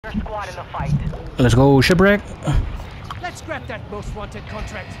Squad in the fight. Let's go, shipwreck. Let's grab that most wanted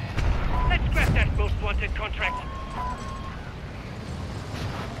contract. Let's grab that most wanted contract.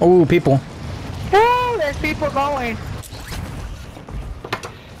 Oh, people. Oh, there's people going.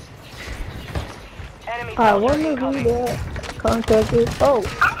 Enemy I wonder who that contract is. Oh.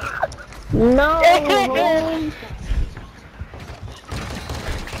 No.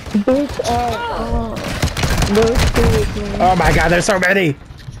 Bitch ass. Those two with me. Oh my god, there's so many.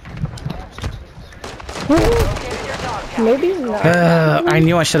 Maybe not. I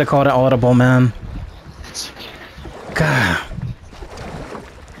knew I should have called it audible, man. God.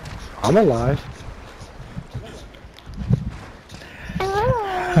 I'm alive.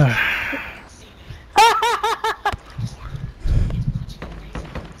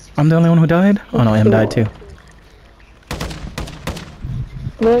 I'm the only one who died? Oh no, M died too.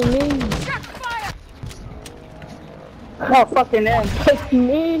 Where's me? No, fucking them. It's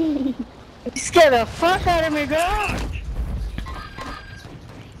me. You scared the fuck out of me, girl.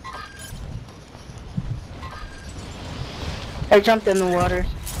 I jumped in the water.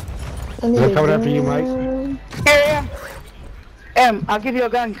 They're coming after you, Mike. Here, M, I'll give you a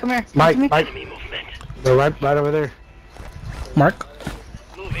gun. Come here. Mike, Come Mike. They're right over there. Mark?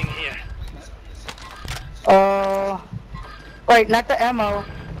 Moving here. Wait, not the ammo.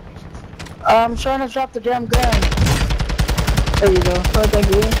 I'm trying to drop the damn gun. There you go. Oh, thank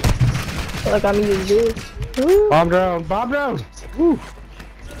you. Like I'm using this. Woo. Bomb drone, bomb drone. Woo.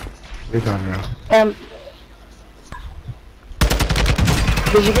 We're done now.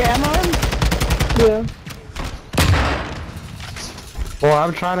 Did you get ammo? Yeah. Well,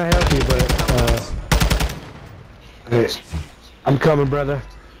 I'm trying to help you, but hey, I'm coming, brother.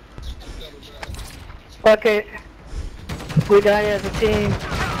 Okay. We die as a team.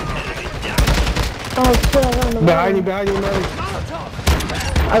 Oh shit, I got him in the Behind you, water. Melly.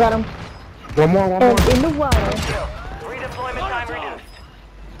 I got him. One more. In the water. Redeployment time reduced.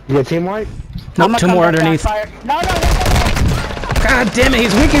 You got team white? Nope, two more underneath. No. God damn it,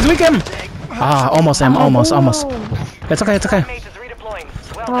 he's weak him! Ah, almost M, almost. It's okay. Mates is redeploying.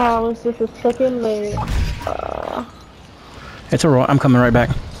 Well Oh, I was just a second late. It's a roll, I'm coming right back.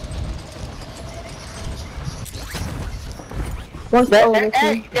 Once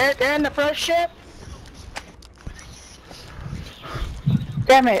Hey, they're in the first ship.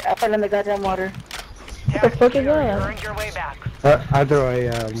 Damn it, I fell in the goddamn water. What the fuck is that? Earned your way back. I throw a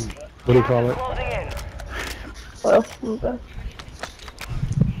what do you call it? Closing in. Well, okay.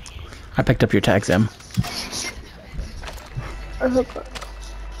 I picked up your tags, M.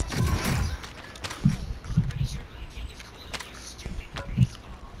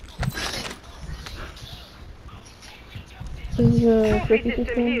 This is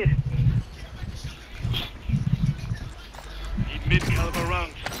System 50-50. here. Need mid-caliber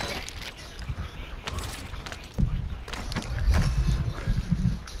rounds.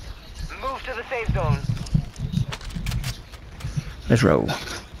 Move to the safe zone. Let's roll.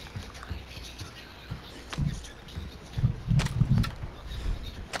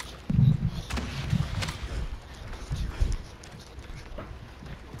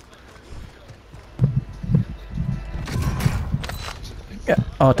 Yeah.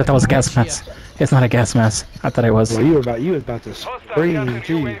 Oh, I thought that was a gas mask. It's not a gas mask. I thought it was. Well, you was about to scream,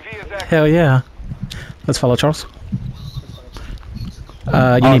 too. Hell yeah. Let's follow Charles.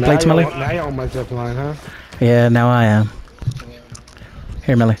 You need plates, Millie? Now you're on my zip line, huh? Yeah, now I am.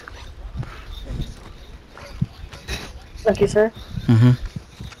 Here, Millie. Thank you, sir. Mm-hmm.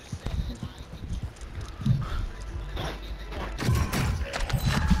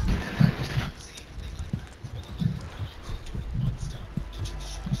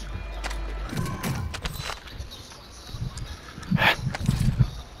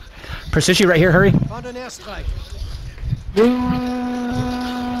 Precision right here, hurry. Found an airstrike.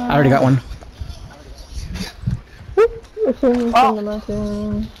 I already got one. It's in the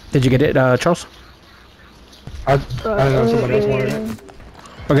mountain. Did you get it, Charles? I don't know, somebody else wanted it.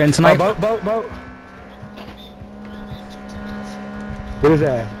 We're getting tonight. Boat. What is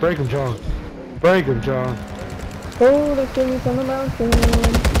that? Break him, John. Oh, they killed me from the mountain.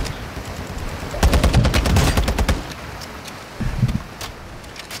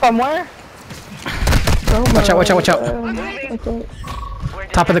 From where? Oh Watch out. okay.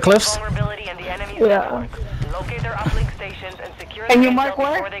 Top of the cliffs? Vulnerability in the enemy's Yeah. network. Locate their uplink stations and secure And the you intel mark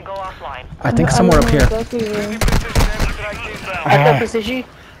where? before they go offline. I think somewhere up here. At the precision.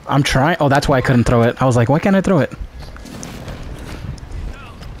 I'm trying. Oh, that's why I couldn't throw it. I was like, why can't I throw it?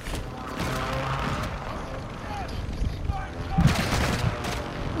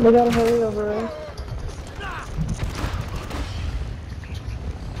 They gotta hurry over us.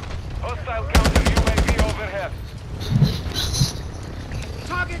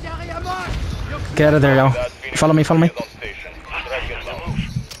 Target area marked. Get out of there, y'all. Follow me, follow me.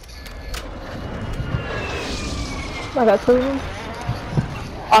 I got two of them.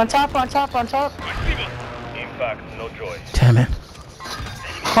 On top, on top, on top. Impact, no joy. Damn it.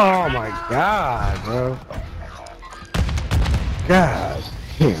 Oh my god, bro. God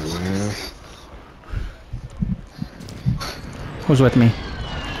damn, man. Who's with me?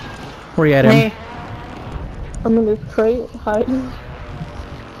 Where you at, him? Me. I'm in this crate hiding.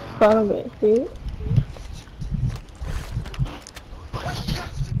 Front of it, see it?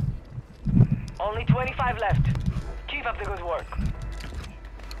 Only 25 left. Keep up the good work.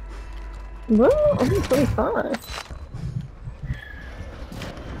 Bro, I'm 25.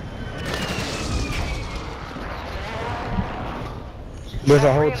 There's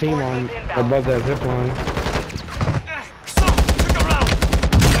a whole team on above that zip line. So, look around.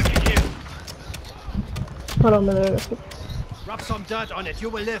 Lucky kill. Hold on a minute. Rub some dirt on it. You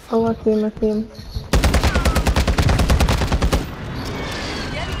will live. Oh, I see him, I see him.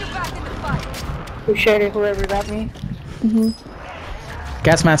 Appreciate it, whoever got me.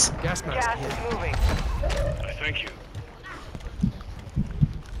 Gas mask. Gas mask. Gas is moving. Thank you.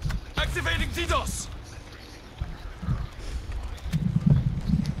 Activating DDoS.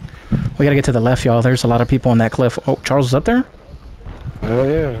 We gotta get to the left, y'all. There's a lot of people on that cliff. Oh, Charles is up there? Oh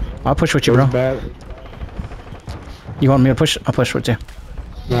yeah. I'll push with you, It was bro. bad. You want me to push? I'll push with you.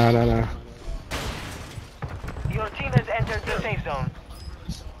 Nah. Your team has entered the safe zone.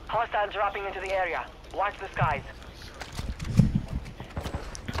 Hostiles dropping into the area. Watch the skies.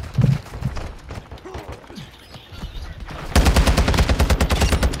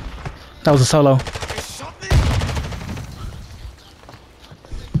 That was a solo.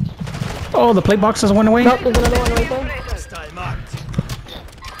 Oh, the plate boxes went away? Nope, there's another one right there. Hostile marked.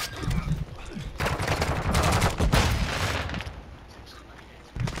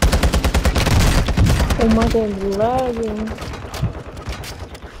 Oh my god, it's lagging.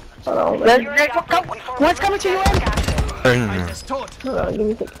 Hold on, Let's, man. come. One's coming to you, in. Fight is tot. Hold on, give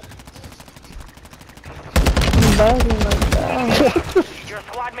me a sec. I'm lagging like that. Your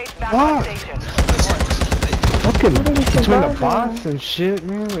squad mates back on station. Fucking How did he between the survive bots and shit,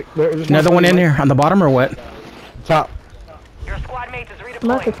 man. Like, there's Another one in here on the bottom or what? Top. Your squad mate is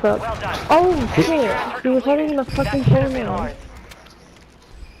Market redeploying. truck. Well done. Oh shit! He was hiding in the fucking That should have been corner. ours.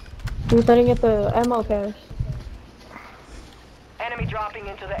 He was hiding at the ammo cache. Enemy dropping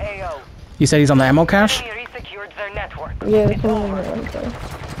into the AO. You said he's on the ammo cache? Enemy resecured their network. Yeah, It's there's one in over. there. Okay.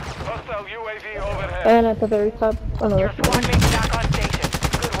 Hostile UAV overhead. And at the very top. Oh no, Your that's squad mates back on station.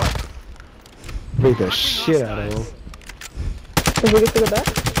 Good work. Beat the shit out of him. Did we get to the back?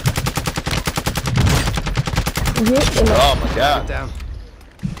 Yeah, in the Oh my god. Down.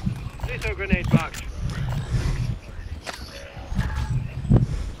 Lethal grenade marked.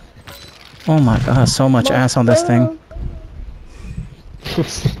 Oh my god, so much ass on this thing.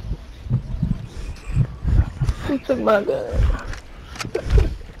 Who took my gun?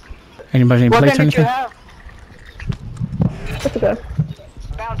 Anybody need What plates or gun did you anything? have? That's okay.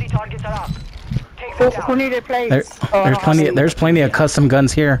 Bounty targets are up. Take them Who down. needed plates? There's plenty of custom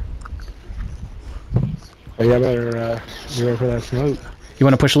guns here. Hey, y'all better be ready for that smoke. You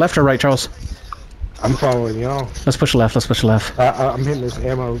want to push left or right, Charles? I'm following y'all. Let's push left. Let's push left. I'm hitting this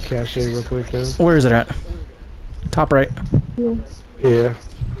ammo cache real quick, though. Where is it at? Top right. Yeah.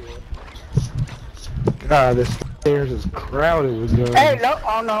 God, this stairs is crowded with guns. Hey, no.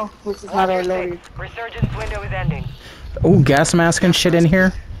 Oh no. This is not Watch our your loaded. six. Resurgence window is ending. Ooh, gas mask and shit in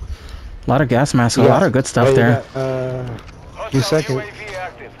here. A lot of gas masks. A lot of good stuff Hey, there. Few seconds. UAV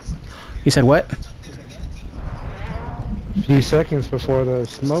active. You said what? Few seconds before the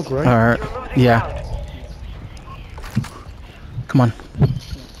smoke, right? Or You're losing yeah. ground. Come on.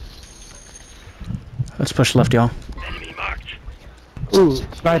 Let's push left, y'all. Enemy marked. Ooh,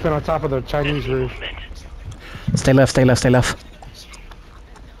 sniping on top of the Chinese roof. Stay left. Stay left. Stay left.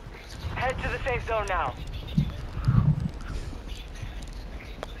 Head to the safe zone now.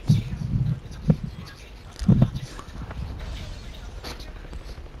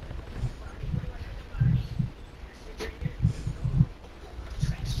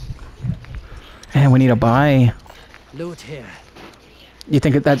 And we need a buy. Loot here. You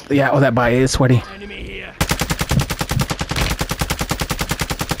think that? Yeah. Oh, that buy is sweaty. Enemy here.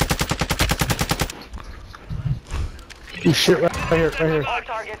 Ooh, shit, right here, right here. All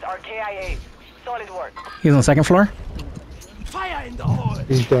targets are KIA. Solid work. He's on the second floor. Fire in the hole.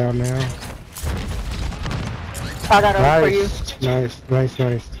 He's down now. I got over for you. Nice.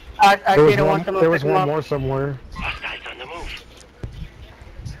 I There was didn't want them to there pick was them one up. more somewhere. Hostiles on the move.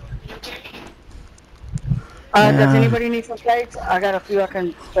 Does Yeah. anybody need some plates? I got a few I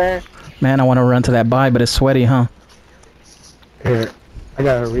can spare. Man, I want to run to that buy, but it's sweaty, huh? Here, I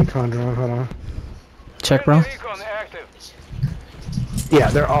got a recon drone. Hold on. Check, bro. Recon active. Yeah,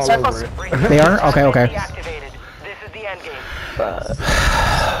 they're all Circles. over it. They are? Okay, okay. Deactivated. This is the end game.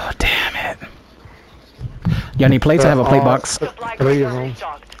 Oh, damn it. Y'all need plates? I have a plate box. Supply Three crates of are them.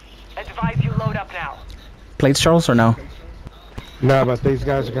 restocked. Advise you load up now. Plates, Charles, or no? No, but these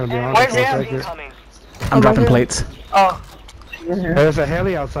guys are gonna be on. Where's I'll the take it. Incoming. I'm dropping plates. Oh, There's a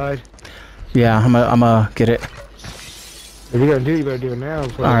heli outside. Yeah, I'm get it. If you're gonna do it, you better do it now.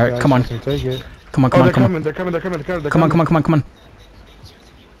 before All these right, guys come on. can take it. Come on, Oh, come on, they're come on. coming. They're coming. They're coming. They're coming. They're Come on, coming. come on, come on, come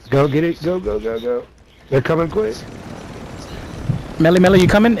on. Go get it. Go, go, go, go. They're coming quick. Melly, you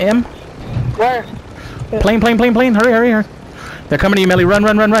coming? M? where? Plane. Hurry, hurry. They're coming to you, Melly. Run.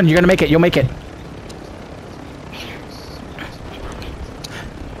 You're gonna make it. You'll make it.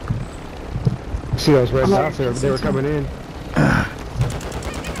 See those red dots there? They were coming in.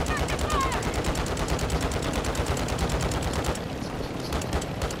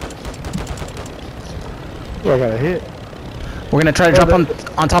 Oh, I got a hit. We're gonna try to drop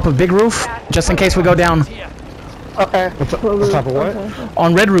on top of big roof, just in case we go down. Okay. On top of what?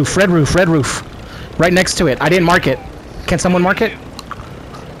 On red roof. Right next to it. I didn't mark it. Can someone mark it?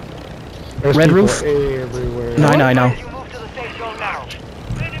 There's Red people roof? everywhere. No, I know. You move to the safe zone now.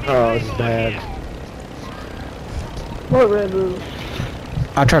 Oh, it's bad. What red roof?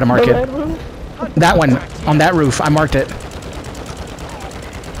 I'll try to mark The it. red roof? That one, on that roof. I marked it.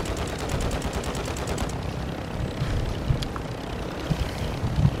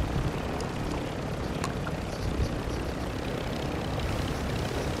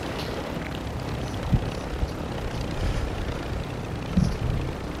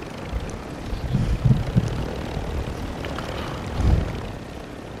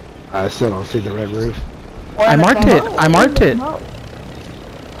 I still don't see the red roof. I marked it. No.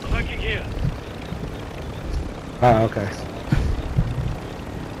 Looking here. Oh, okay.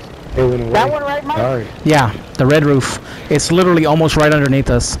 It went away. That one right, Mike? Sorry. Yeah, the red roof. It's literally almost right underneath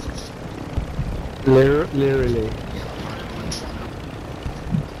us. Literally.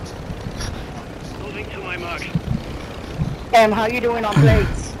 Moving to my mark. How you doing on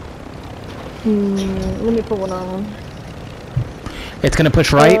plates? Let me put one on. It's gonna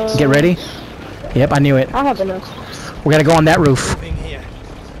push right. Get ready. Yep, I knew it. I have enough. We gotta go on that roof. Moving here.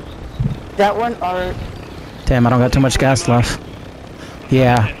 That one or Damn, I don't got too much gas left.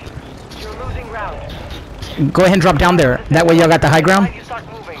 Yeah. You're losing ground. Go ahead and drop down there. That way y'all got the high ground. You start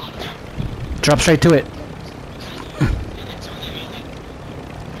moving. Drop straight to it.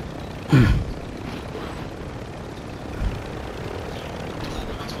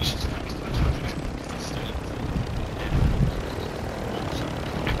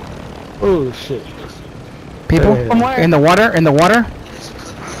 Oh, shit. People From where? in the water.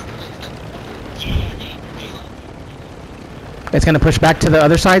 It's gonna push back to the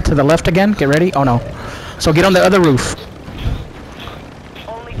other side, to the left again. Get ready. Oh no. So get on the other roof.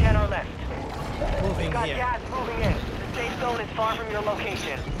 Only 10 are left. Moving Got here. gas moving in. The safe zone is far from your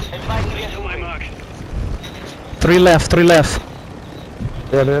location. Advise you get To my moving. mark. 3 left.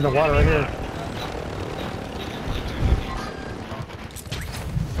 Yeah, they're in the water right here.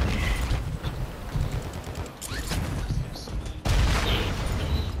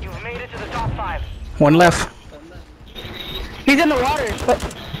 You've made it to the top 5. 1 left. he's in the water.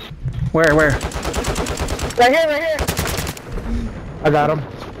 Where? Right here. I got him.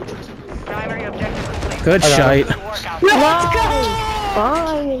 Primary objective complete. Good shite. Good work out. Let's go.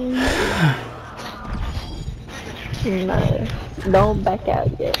 Fine. No. Don't back out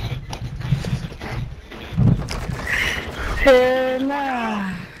yet.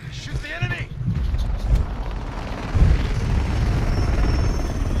 Nah. Shoot the enemy.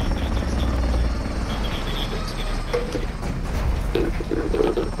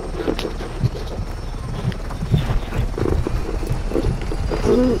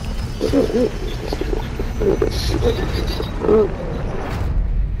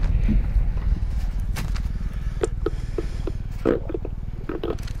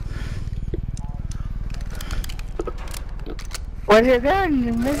 Where's your gun?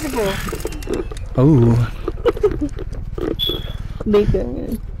 Invisible. Ooh.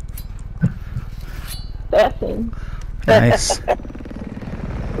 Beacon. That thing. Nice.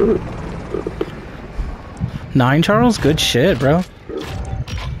 9, Charles? Good shit, bro.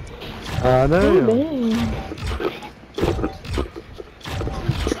 Damn. Dang.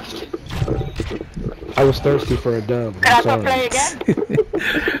 I was thirsty for a dub. Can I I'm start sorry. play again?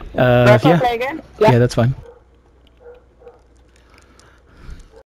 Can I start Yeah. play again? Yeah, that's fine.